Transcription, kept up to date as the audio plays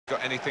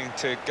got anything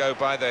to go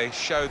by. They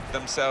showed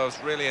themselves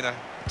really in a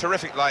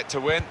terrific light to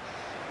win.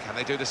 Can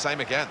they do the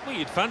same again? Well,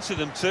 you'd fancy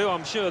them too.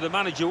 I'm sure the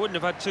manager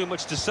wouldn't have had too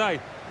much to say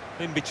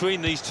in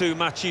between these two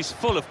matches.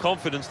 Full of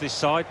confidence, this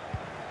side.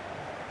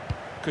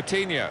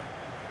 Coutinho.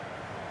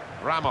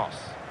 Ramos.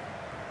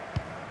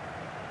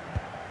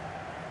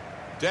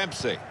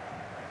 Dempsey.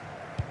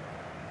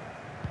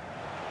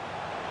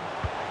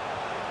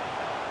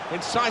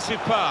 Incisive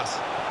pass.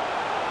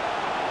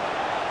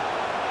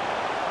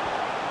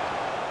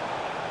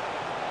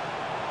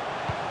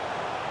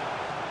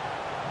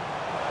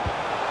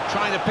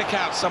 Trying to pick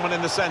out someone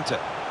in the centre.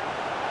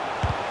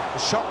 The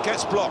shot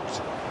gets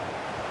blocked.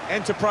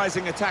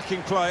 Enterprising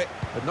attacking play,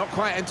 but not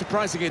quite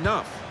enterprising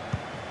enough.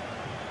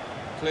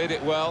 Cleared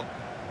it well.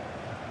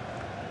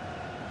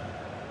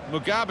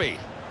 Mugabe.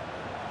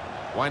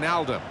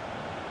 Wijnaldum.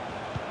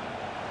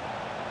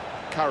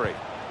 Curry.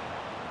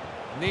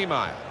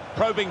 Niemeyer.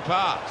 Probing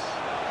pass.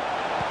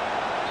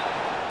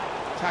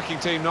 Attacking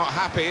team not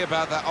happy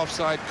about that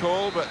offside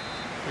call, but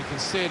we can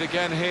see it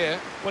again here.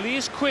 Well, he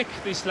is quick,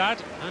 this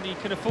lad, and he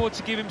can afford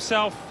to give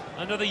himself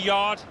another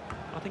yard.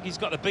 I think he's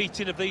got the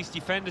beating of these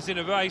defenders in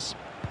a race.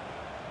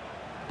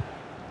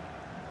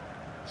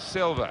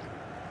 Silva.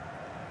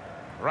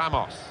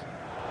 Ramos.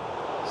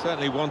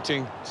 Certainly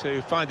wanting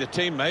to find a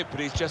teammate, but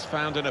he's just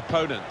found an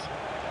opponent.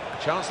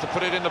 Chance to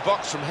put it in the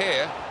box from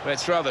here, but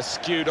it's rather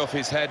skewed off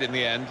his head in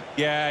the end.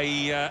 Yeah,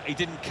 he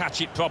didn't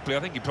catch it properly. I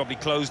think he probably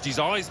closed his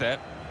eyes there.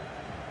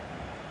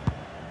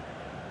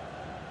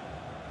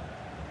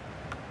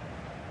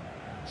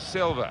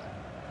 Silva.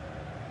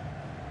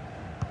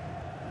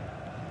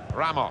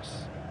 Ramos.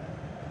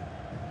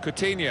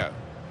 Coutinho.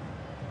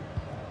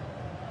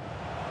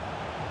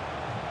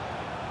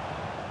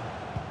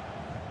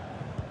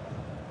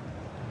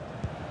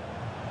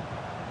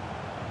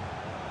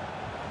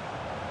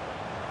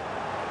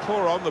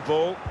 Poor on the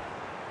ball.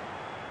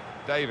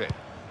 David.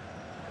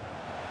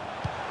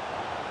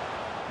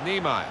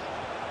 Niemeyer.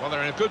 Well,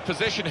 they're in a good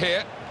position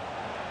here.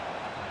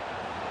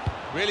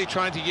 Really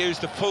trying to use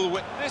the full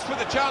width. This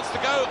with a chance to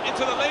go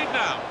into the lead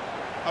now.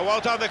 Oh, well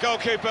done, the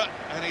goalkeeper.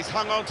 And he's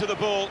hung on to the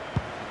ball.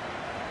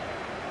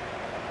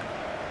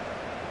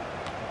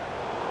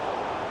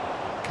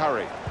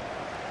 Curry.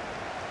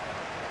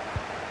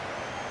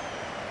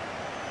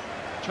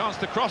 Chance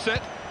to cross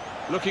it.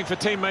 Looking for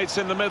teammates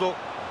in the middle.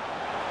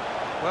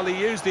 Well, he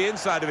used the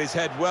inside of his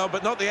head well,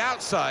 but not the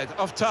outside,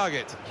 off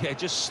target. Yeah,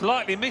 just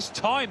slightly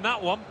mistimed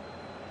that one.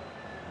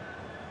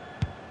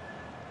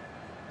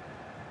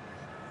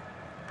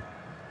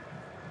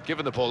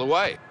 Giving the ball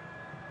away.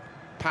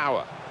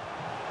 Power.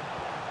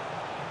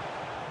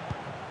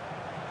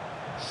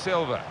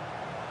 Silva.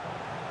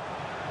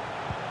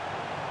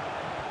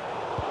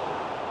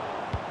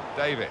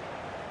 David.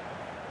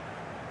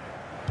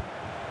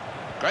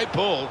 Great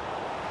ball.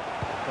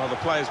 Well, the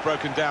player's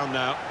broken down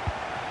now.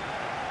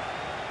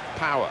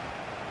 Power.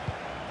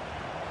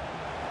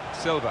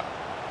 Silva.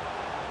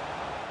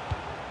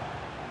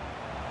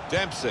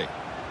 Dempsey.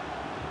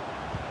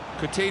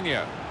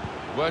 Coutinho.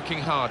 Working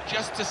hard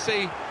just to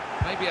see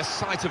maybe a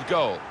sight of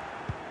goal.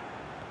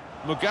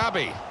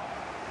 Mugabe.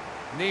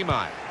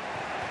 Niemeyer.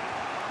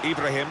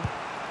 Ibrahim.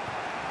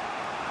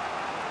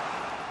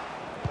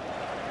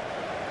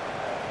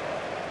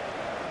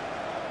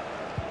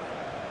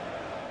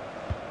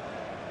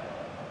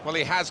 Well,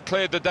 he has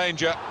cleared the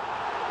danger.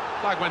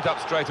 Flag went up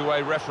straight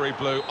away, referee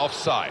blew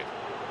offside.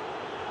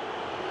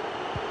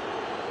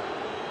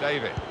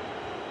 David.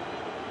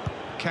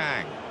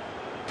 Kang.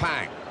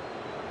 Pang.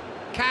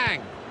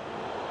 Kang.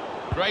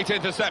 Great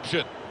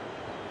interception.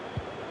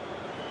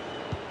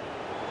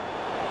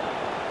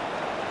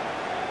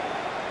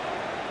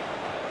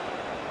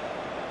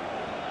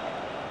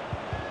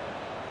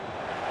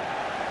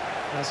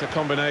 That's a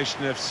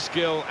combination of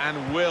skill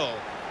and will.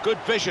 Good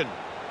vision.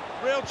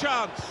 Real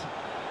chance.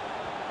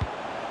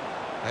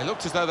 They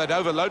looked as though they'd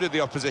overloaded the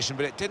opposition,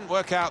 but it didn't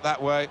work out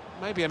that way.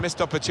 Maybe a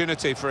missed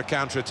opportunity for a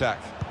counter-attack.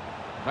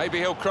 Maybe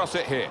he'll cross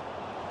it here.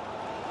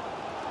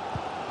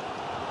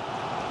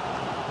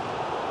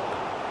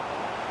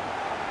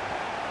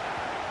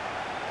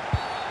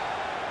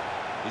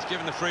 He's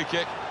given the free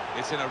kick.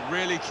 It's in a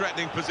really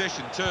threatening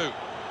position too.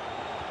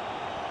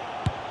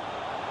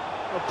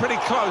 Well, pretty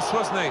close,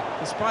 wasn't he?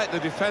 Despite the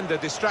defender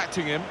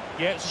distracting him.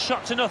 Yeah, it's a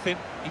shot to nothing.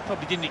 He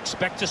probably didn't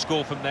expect to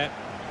score from there.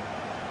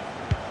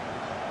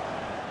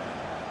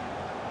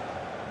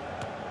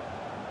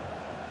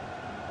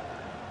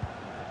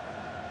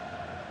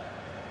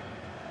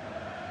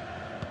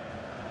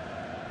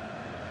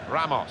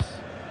 Ramos.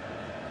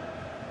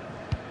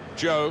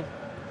 Joe.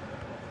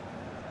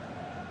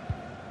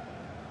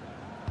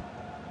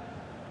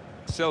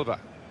 Silva.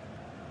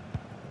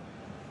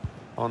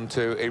 On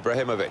to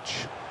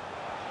Ibrahimovic.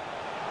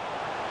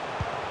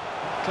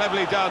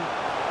 Cleverly done.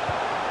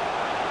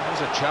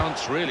 There's a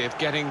chance, really, of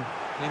getting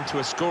into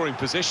a scoring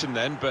position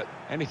then, but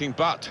anything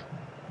but.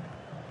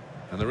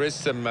 And there is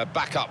some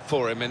backup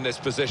for him in this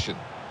position.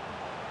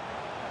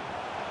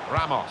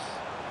 Ramos.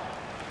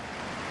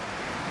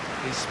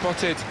 He's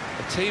spotted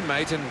a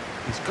teammate, and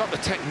he's got the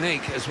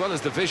technique as well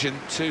as the vision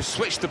to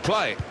switch the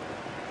play.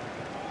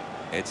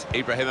 It's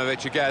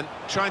Ibrahimovic again,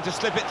 trying to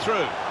slip it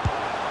through.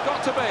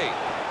 Got to be.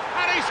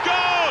 And he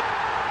scored!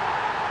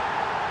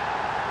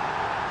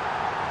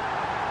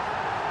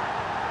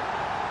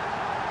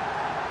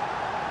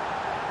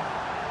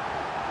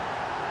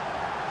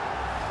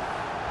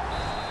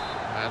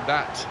 And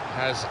that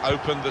has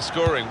opened the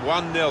scoring.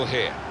 1-0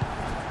 here.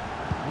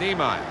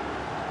 Niemeyer.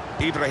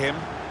 Ibrahim.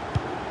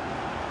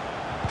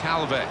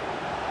 Calve.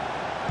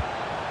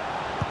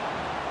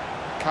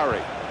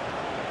 Curry.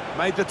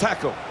 Made the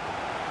tackle.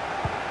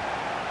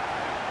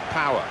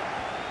 Power.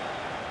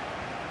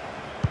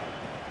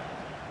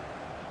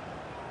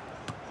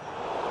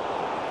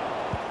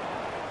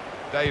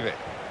 David.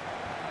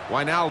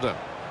 Wijnaldum.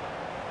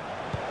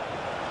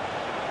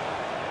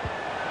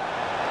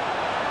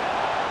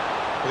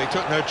 Well, he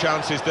took no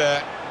chances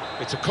there.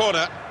 It's a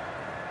corner.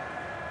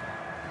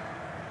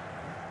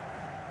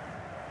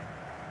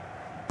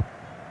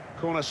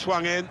 Corner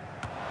swung in.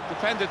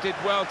 Defender did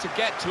well to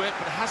get to it,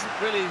 but hasn't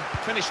really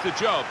finished the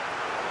job.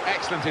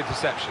 Excellent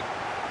interception.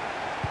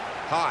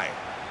 High.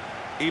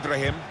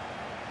 Ibrahim.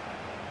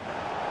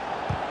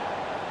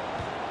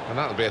 And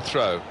that'll be a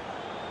throw.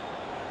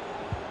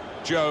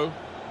 Joe.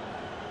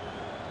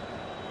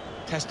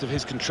 Test of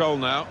his control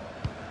now.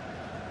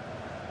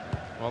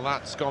 Well,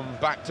 that's gone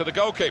back to the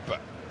goalkeeper.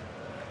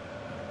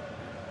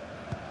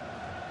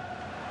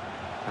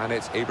 And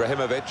it's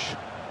Ibrahimovic.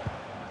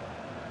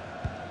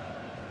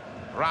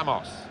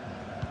 Ramos.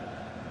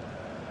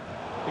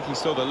 I think he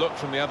saw the look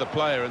from the other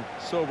player and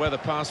saw where the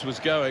pass was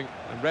going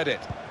and read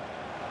it.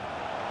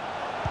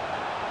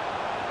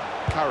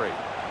 Curry.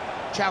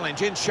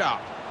 Challenge in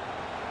sharp.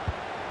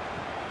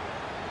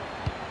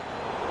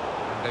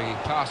 And the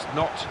pass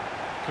not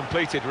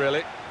completed,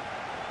 really.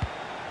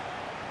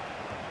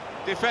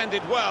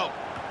 Defended well.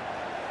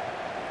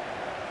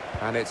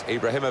 And it's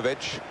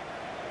Ibrahimovic.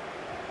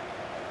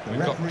 We've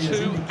got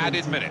 2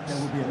 added minutes.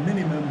 There will be a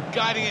minimum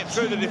guiding it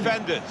through the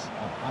defenders.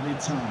 Added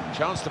time.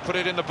 Chance to put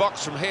it in the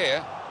box from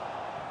here.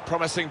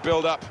 Promising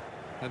build-up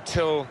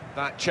until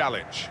that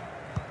challenge.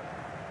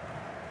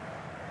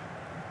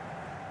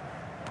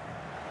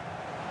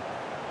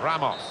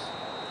 Ramos.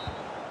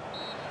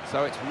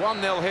 So it's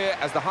 1-0 here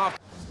as the half...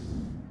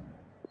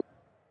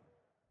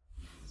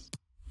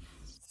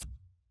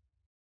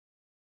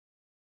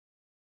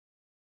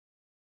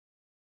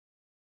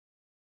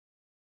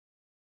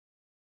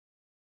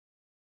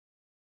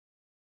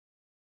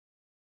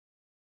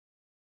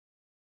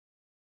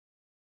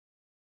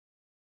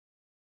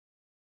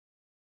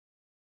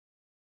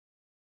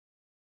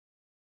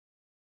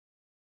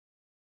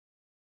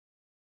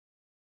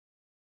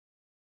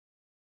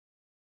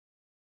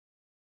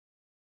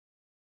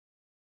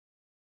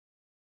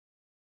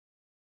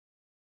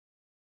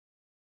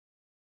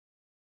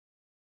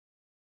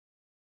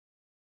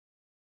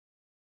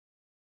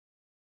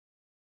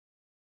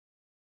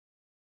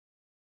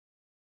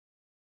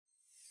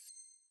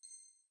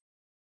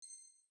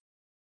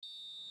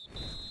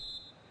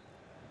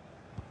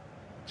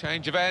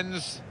 Change of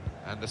ends,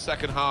 and the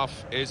second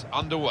half is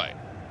underway.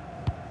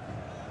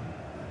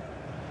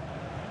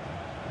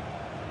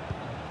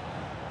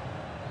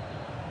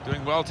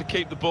 Doing well to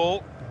keep the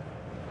ball.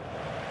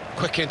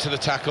 Quick into the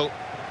tackle,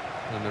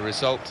 and the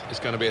result is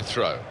going to be a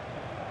throw.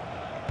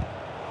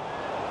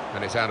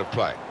 And it's out of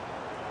play.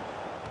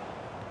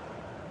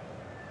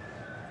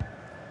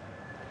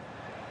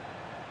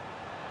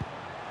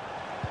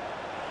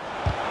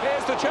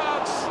 Here's the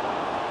chance!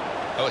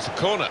 Oh, it's a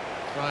corner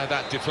via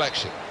that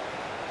deflection.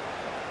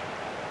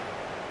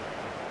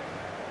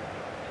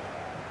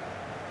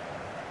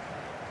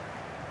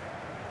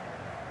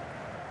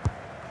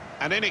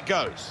 And in it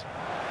goes.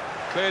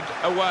 Cleared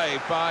away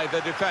by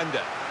the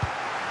defender.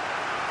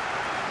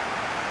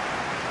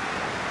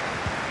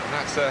 And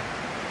that's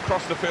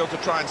across the field to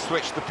try and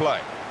switch the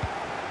play.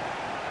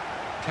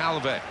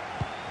 Calve.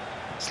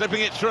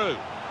 Slipping it through.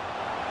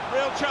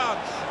 Real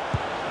chance.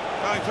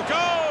 Going for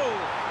goal!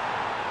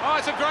 Oh,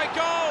 it's a great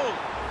goal!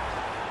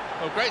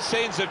 Well, great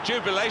scenes of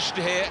jubilation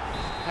here.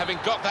 Having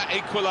got that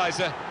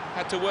equaliser,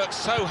 had to work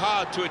so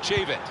hard to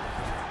achieve it.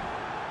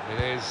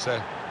 It is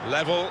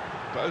level.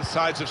 Both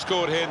sides have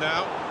scored here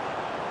now.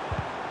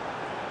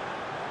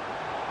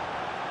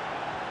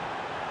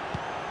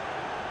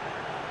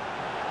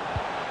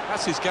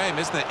 That's his game,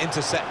 isn't it?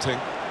 Intercepting.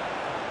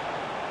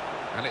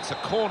 And it's a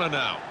corner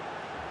now.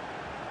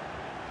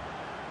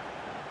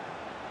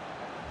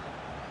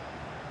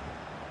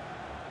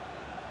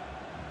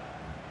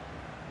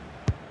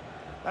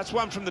 That's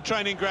one from the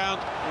training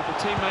ground, with the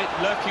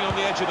teammate lurking on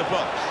the edge of the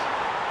box.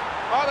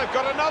 Oh, they've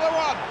got another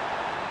one!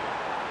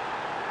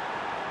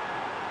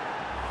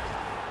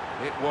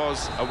 It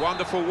was a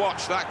wonderful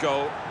watch, that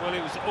goal. Well,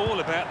 it was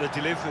all about the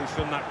delivery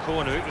from that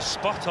corner. It was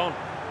spot on.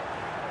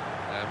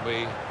 And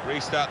we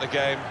restart the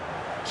game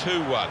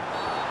 2-1.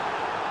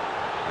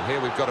 And here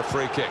we've got a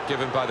free kick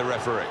given by the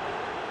referee.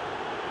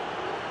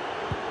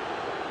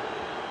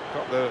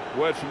 Got the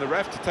word from the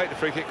ref to take the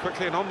free kick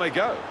quickly, and on they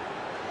go.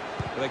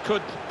 They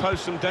could pose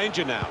some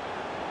danger now.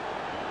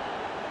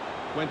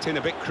 went in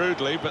a bit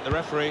crudely, but the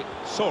referee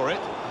saw it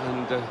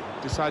and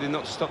decided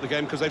not to stop the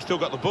game because they've still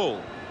got the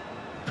ball.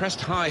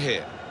 Pressed high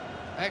here.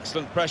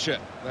 Excellent pressure.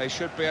 They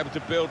should be able to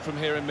build from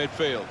here in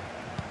midfield.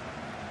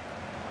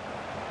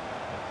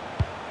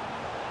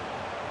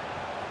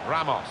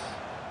 Ramos.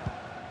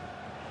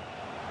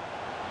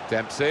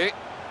 Dempsey.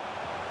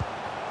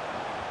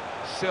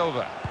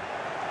 Silva.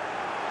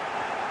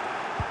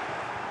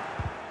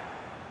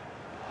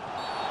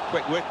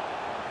 Quick wit.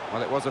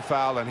 Well, it was a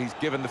foul and he's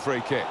given the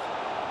free kick.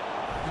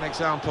 An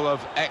example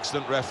of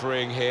excellent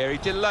refereeing here. He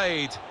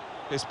delayed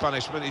his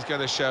punishment. He's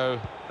going to show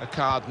a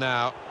card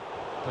now.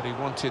 But he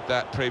wanted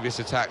that previous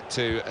attack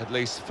to at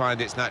least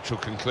find its natural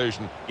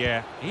conclusion.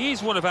 Yeah, he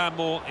is one of our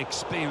more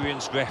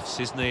experienced refs,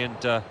 isn't he?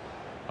 And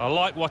I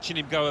like watching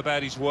him go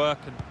about his work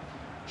and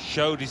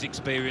showed his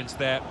experience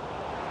there.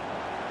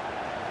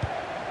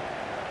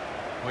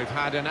 We've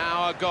had an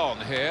hour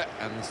gone here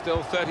and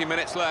still 30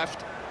 minutes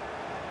left.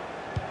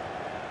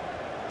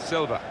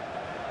 Silva.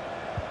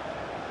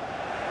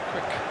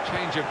 Quick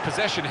change of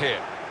possession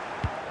here.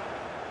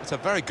 It's a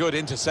very good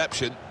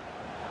interception.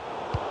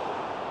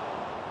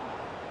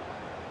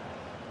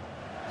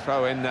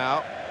 Throw in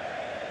now.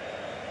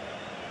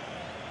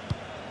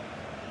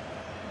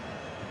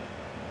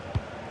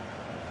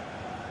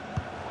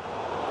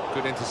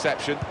 Good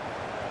interception.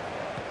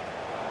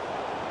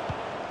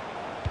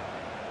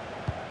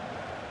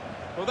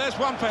 Well, there's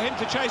one for him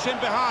to chase in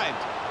behind.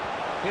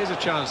 Here's a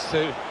chance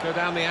to go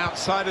down the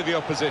outside of the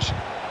opposition.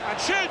 And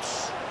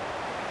shoots!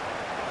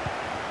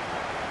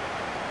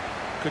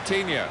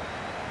 Coutinho.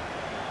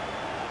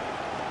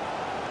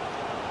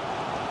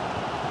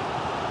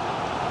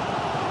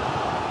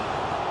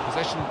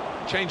 Possession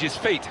changes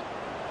feet.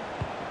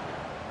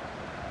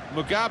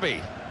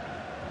 Mugabe.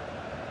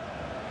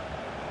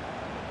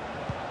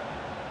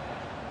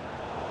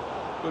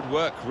 Good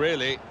work,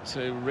 really,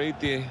 to read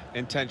the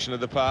intention of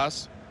the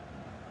pass.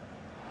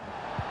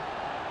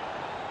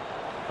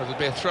 Well, there'll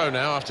be a throw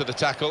now after the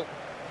tackle.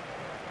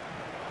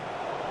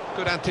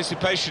 Good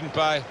anticipation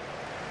by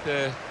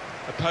the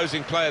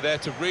opposing player there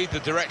to read the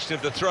direction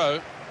of the throw.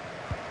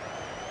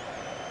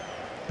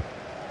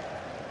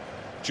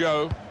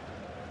 Joe.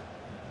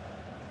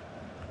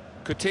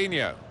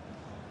 Coutinho.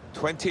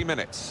 20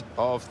 minutes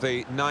of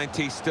the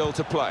 90 still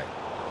to play.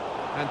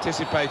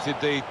 Anticipated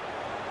the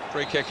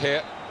free kick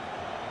here.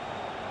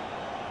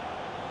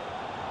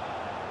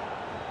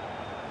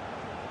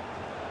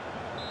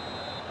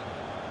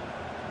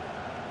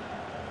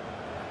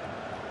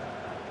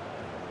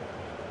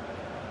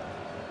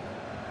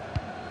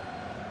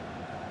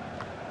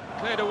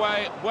 Cleared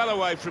away, well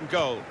away from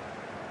goal.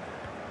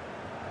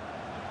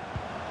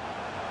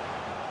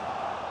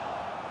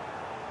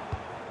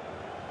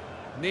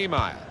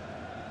 Niemeyer.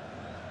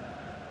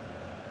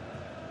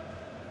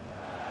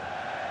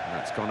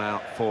 That's gone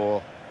out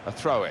for a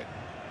throw-in.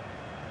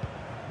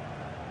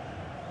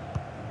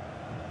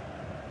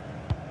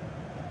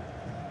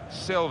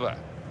 Silva.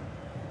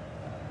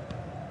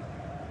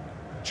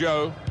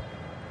 Joe.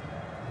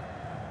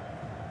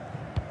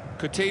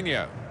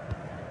 Coutinho.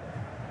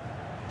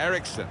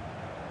 Eriksson.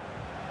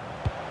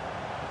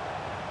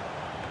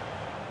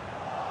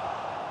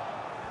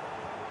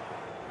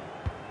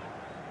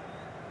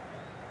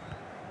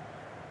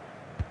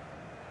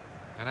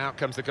 And out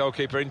comes the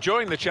goalkeeper,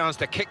 enjoying the chance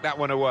to kick that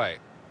one away.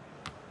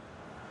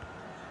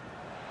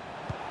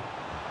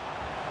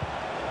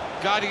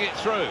 Guiding it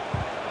through.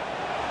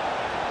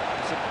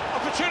 It's an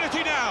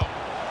opportunity now.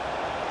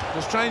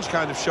 A strange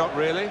kind of shot,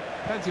 really.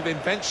 Plenty of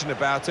invention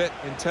about it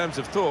in terms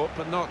of thought,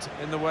 but not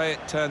in the way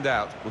it turned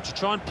out. Well, to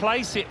try and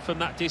place it from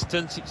that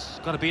distance, it's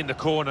got to be in the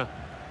corner.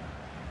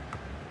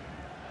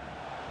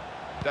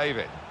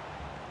 David.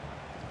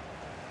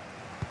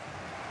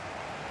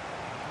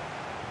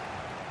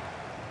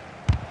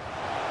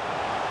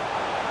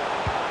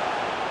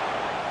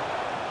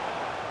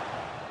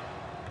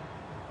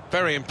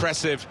 Very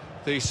impressive,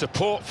 the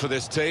support for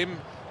this team.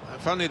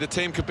 If only the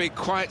team could be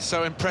quite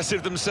so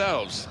impressive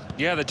themselves.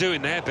 Yeah, they're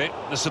doing their bit,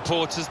 the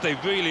supporters, they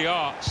really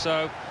are.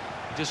 So,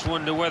 just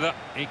wonder whether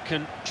it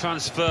can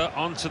transfer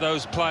onto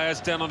those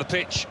players down on the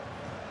pitch.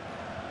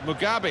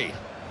 Mugabe.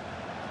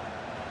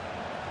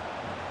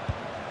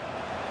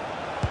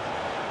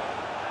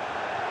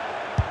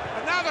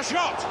 And now the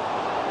shot!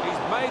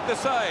 He's made the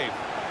save.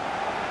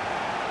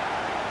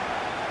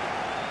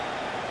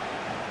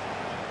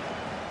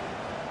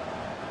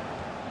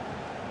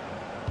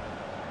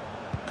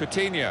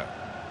 Coutinho.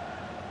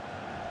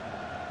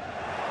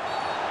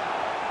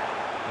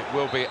 It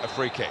will be a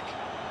free kick.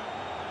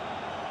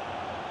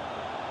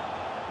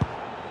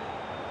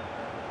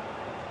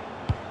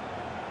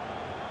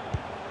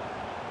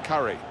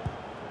 Curry.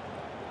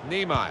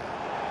 Niemeyer.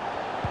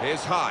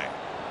 Here's high.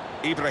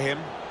 Ibrahim.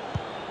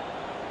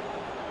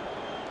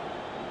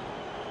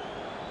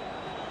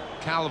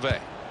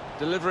 Calve.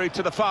 Delivery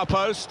to the far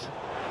post.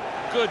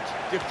 Good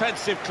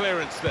defensive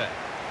clearance there.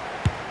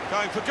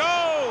 Going for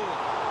goal!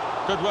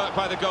 Good work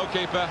by the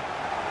goalkeeper.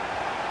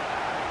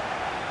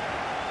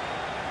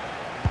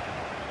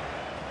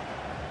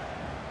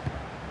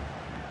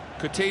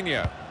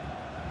 Coutinho.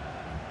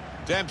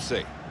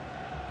 Dempsey.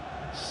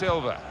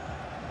 Silva.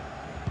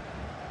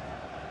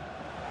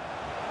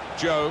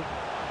 Joe.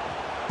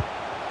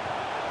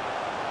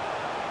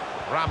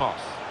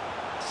 Ramos.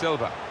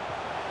 Silva.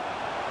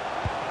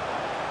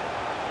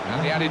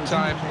 And the added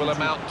time will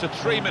amount to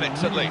 3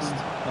 minutes at least.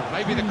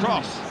 Maybe the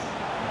cross.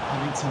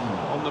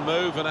 On the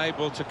move and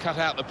able to cut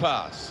out the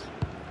pass.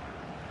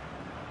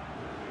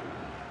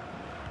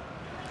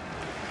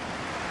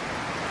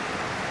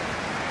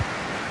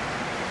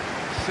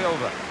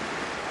 Silva.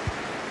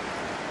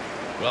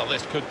 Well,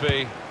 this could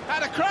be...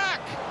 And a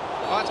crack!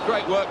 Oh, that's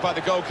great work by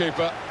the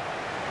goalkeeper.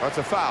 That's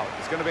a foul.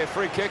 It's going to be a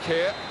free kick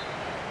here.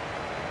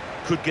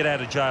 Could get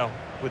out of jail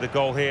with a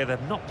goal here.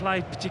 They've not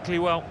played particularly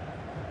well.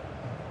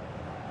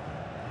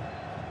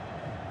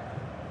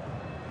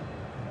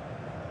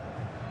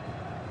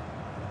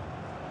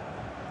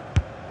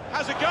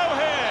 Has a go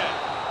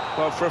here!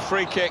 Well, for a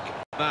free kick,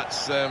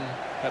 that's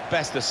at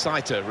best a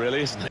sighter,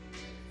 really, isn't it?